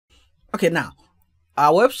Okay, now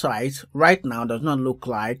our website right now does not look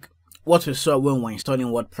like what we saw when we were installing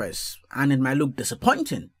WordPress, and it might look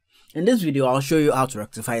disappointing. In this video, I'll show you how to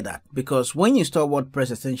rectify that, because when you install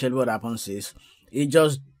WordPress, essentially what happens is it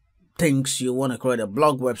just thinks you want to create a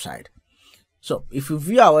blog website. So if you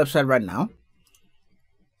view our website right now,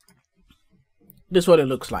 this is what it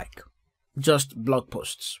looks like. Just blog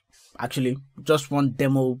posts. Actually, just one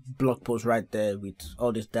demo blog post right there with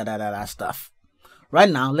all this stuff. Right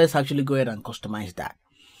now, let's actually go ahead and customize that.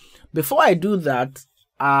 Before I do that,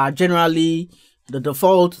 generally the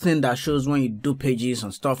default thing that shows when you do pages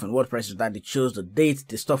and stuff in WordPress is that it shows the date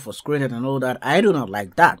the stuff was created and all that. I do not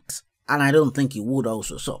like that, and I don't think you would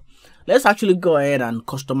also. So let's actually go ahead and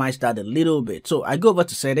customize that a little bit. So I go over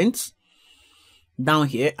to settings down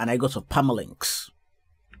here and I go to permalinks.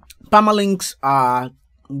 Permalinks are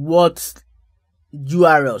what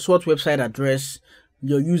URLs, what website address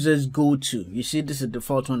your users go to. You see, this is the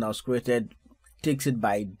default one that was created, takes it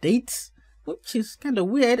by dates, which is kind of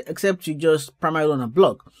weird, except you just primarily on a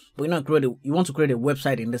blog, but you want to create a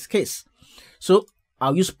website in this case. So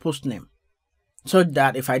I'll use post name, so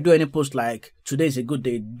that if I do any post like today is a good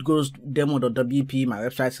day, it goes demo.wp my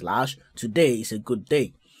website / today is a good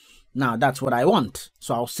day. Now that's what I want,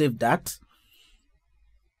 so I'll save that.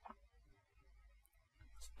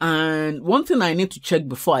 And one thing I need to check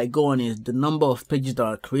before I go on is the number of pages that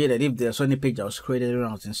are created. If there's any page that was created when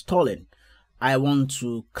I was installing, I want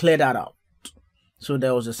to clear that out. So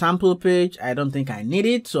there was a sample page. I don't think I need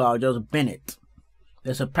it, so I'll just bin it.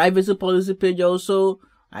 There's a privacy policy page also.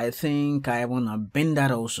 I think I want to bin that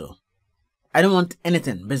also. I don't want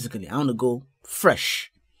anything, basically. I want to go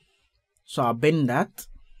fresh. So I'll bin that,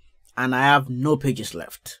 and I have no pages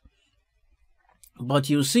left. But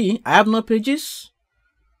you see, I have no pages,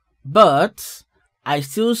 but I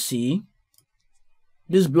still see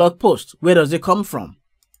this blog post. Where does it come from?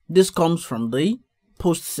 This comes from the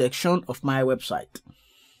post section of my website.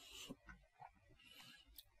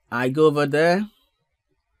 I go over there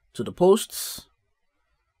to the posts,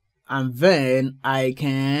 and then I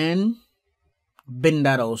can bin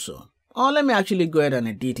that also. Oh, let me actually go ahead and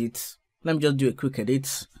edit it. Let me just do a quick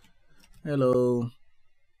edit. Hello.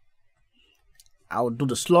 I'll do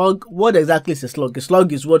the slug. What exactly is a slug? A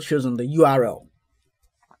slug is what shows on the URL.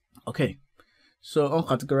 Okay. So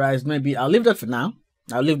uncategorized, maybe I'll leave that for now.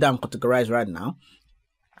 I'll leave that uncategorized right now.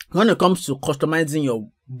 When it comes to customizing your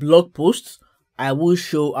blog posts, I will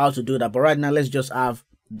show how to do that. But right now, let's just have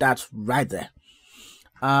that right there.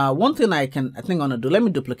 One thing I think I'm gonna do, let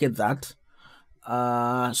me duplicate that,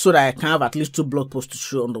 so that I can have at least 2 blog posts to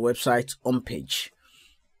show on the website homepage.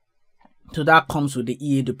 So that comes with the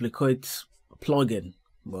EA duplicate plugin.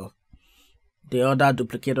 Well, the other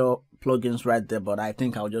duplicator plugins right there, but I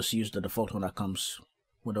think I'll just use the default one that comes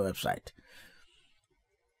with the website.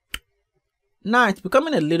 Now it's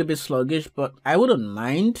becoming a little bit sluggish, but I wouldn't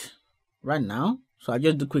mind right now. So I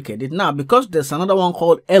just do quick edit. Now, because there's another one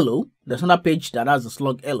called Hello, there's another page that has the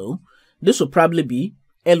slug Hello. This will probably be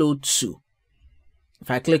Hello2.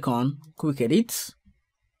 If I click on quick edit,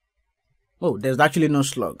 oh, there's actually no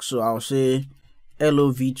slug. So I'll say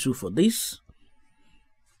Hello V2 for this.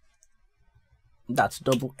 That's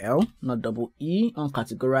double L, not double E.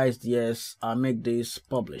 Uncategorized, yes. I'll make this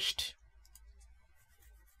published.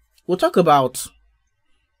 We'll talk about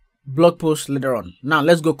blog posts later on. Now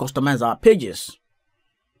let's go customize our pages.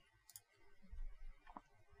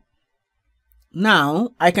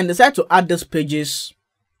 Now I can decide to add these pages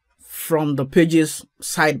from the pages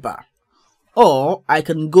sidebar, or I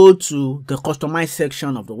can go to the customize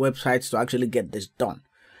section of the website to actually get this done.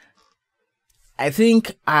 I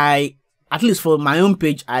think at least for my own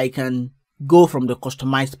page, I can go from the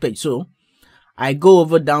customized page. So I go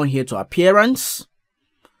over down here to appearance,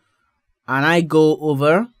 and I go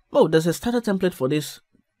over, oh, there's a starter template for this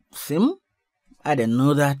theme. I didn't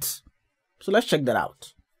know that. So let's check that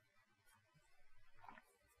out.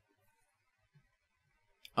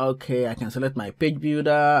 Okay, I can select my page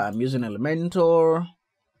builder. I'm using Elementor.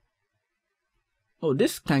 Oh,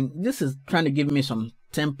 this is trying to give me some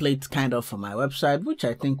templates kind of for my website, which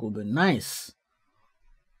I think will be nice.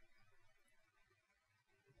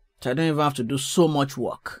 So I don't even have to do so much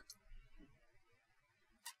work.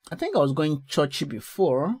 I think I was going churchy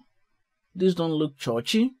before. These don't look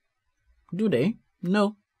churchy, do they?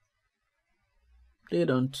 No, they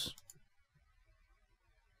don't.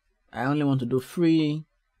 I only want to do free.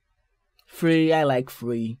 Free, I like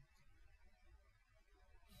free.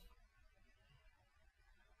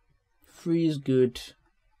 Free is good.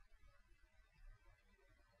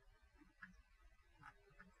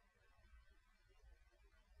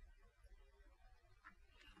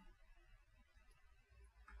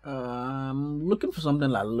 I'm looking for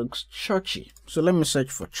something that looks churchy. So let me search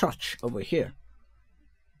for church over here.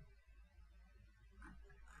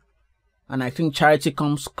 And I think charity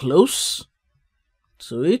comes close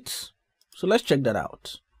to it. So let's check that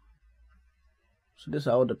out. So this is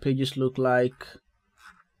how the pages look like.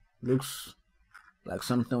 Looks like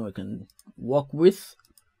something we can work with.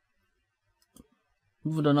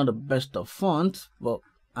 Even though not the best of font, but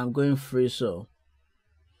I'm going free, so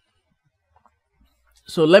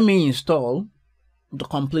let me install the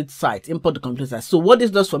complete site, import the complete site. So what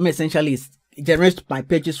this does for me essentially is it generates my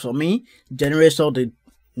pages for me, generates all the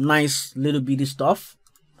nice little bitty stuff.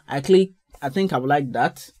 I think I would like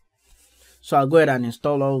that, so I'll go ahead and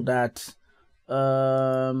install all that.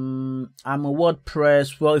 I'm a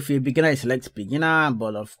WordPress. Well, if you're a beginner, select beginner,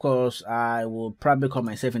 but of course I will probably call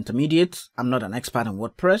myself intermediate. I'm not an expert in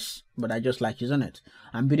WordPress, but I just like using it.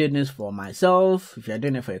 I'm building this for myself. If you're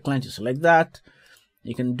doing it for a client, you select that.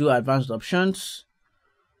 You can do advanced options.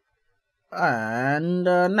 And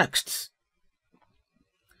next,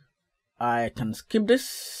 I can skip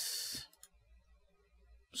this.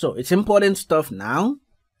 So it's important stuff now,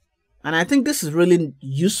 and I think this is really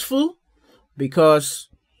useful because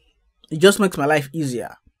it just makes my life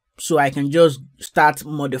easier. So I can just start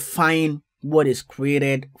modifying what is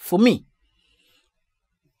created for me.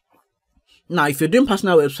 Now, if you're doing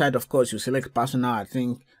personal website, of course, you select personal. I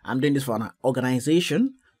think I'm doing this for an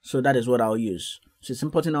organization, so that is what I'll use. So it's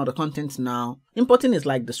importing all the content now. Importing is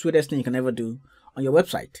like the sweetest thing you can ever do on your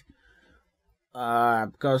website,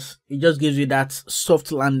 because it just gives you that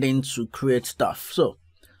soft landing to create stuff. So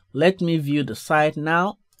let me view the site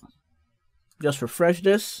now. Just refresh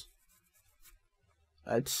this.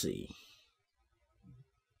 Let's see.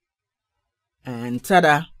 And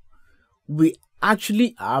tada, we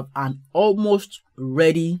actually have an almost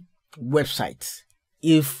ready website.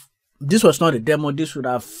 If this was not a demo, this would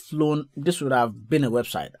have been a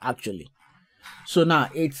website actually. So now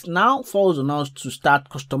it falls on us to start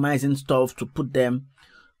customizing stuff to put them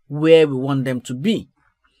where we want them to be.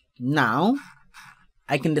 Now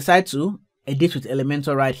I can decide to edit with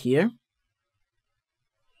Elementor right here.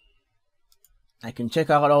 I can check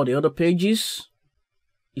out all the other pages.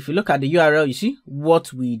 If you look at the URL, you see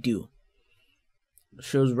what we do. It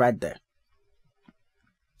shows right there.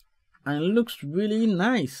 And it looks really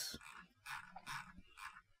nice.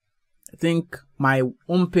 I think my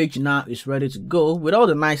home page now is ready to go with all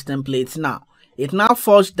the nice templates. Now, it now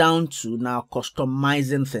falls down to now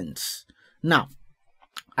customizing things. Now,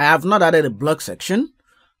 I have not added a blog section.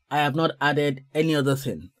 I have not added any other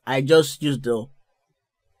thing. I just used the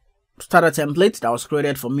starter template that was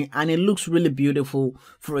created for me, and it looks really beautiful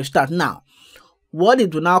for a start. Now, what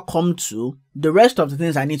it will now come to, the rest of the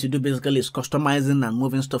things I need to do basically is customizing and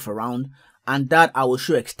moving stuff around, and that I will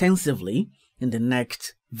show extensively in the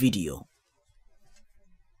next video.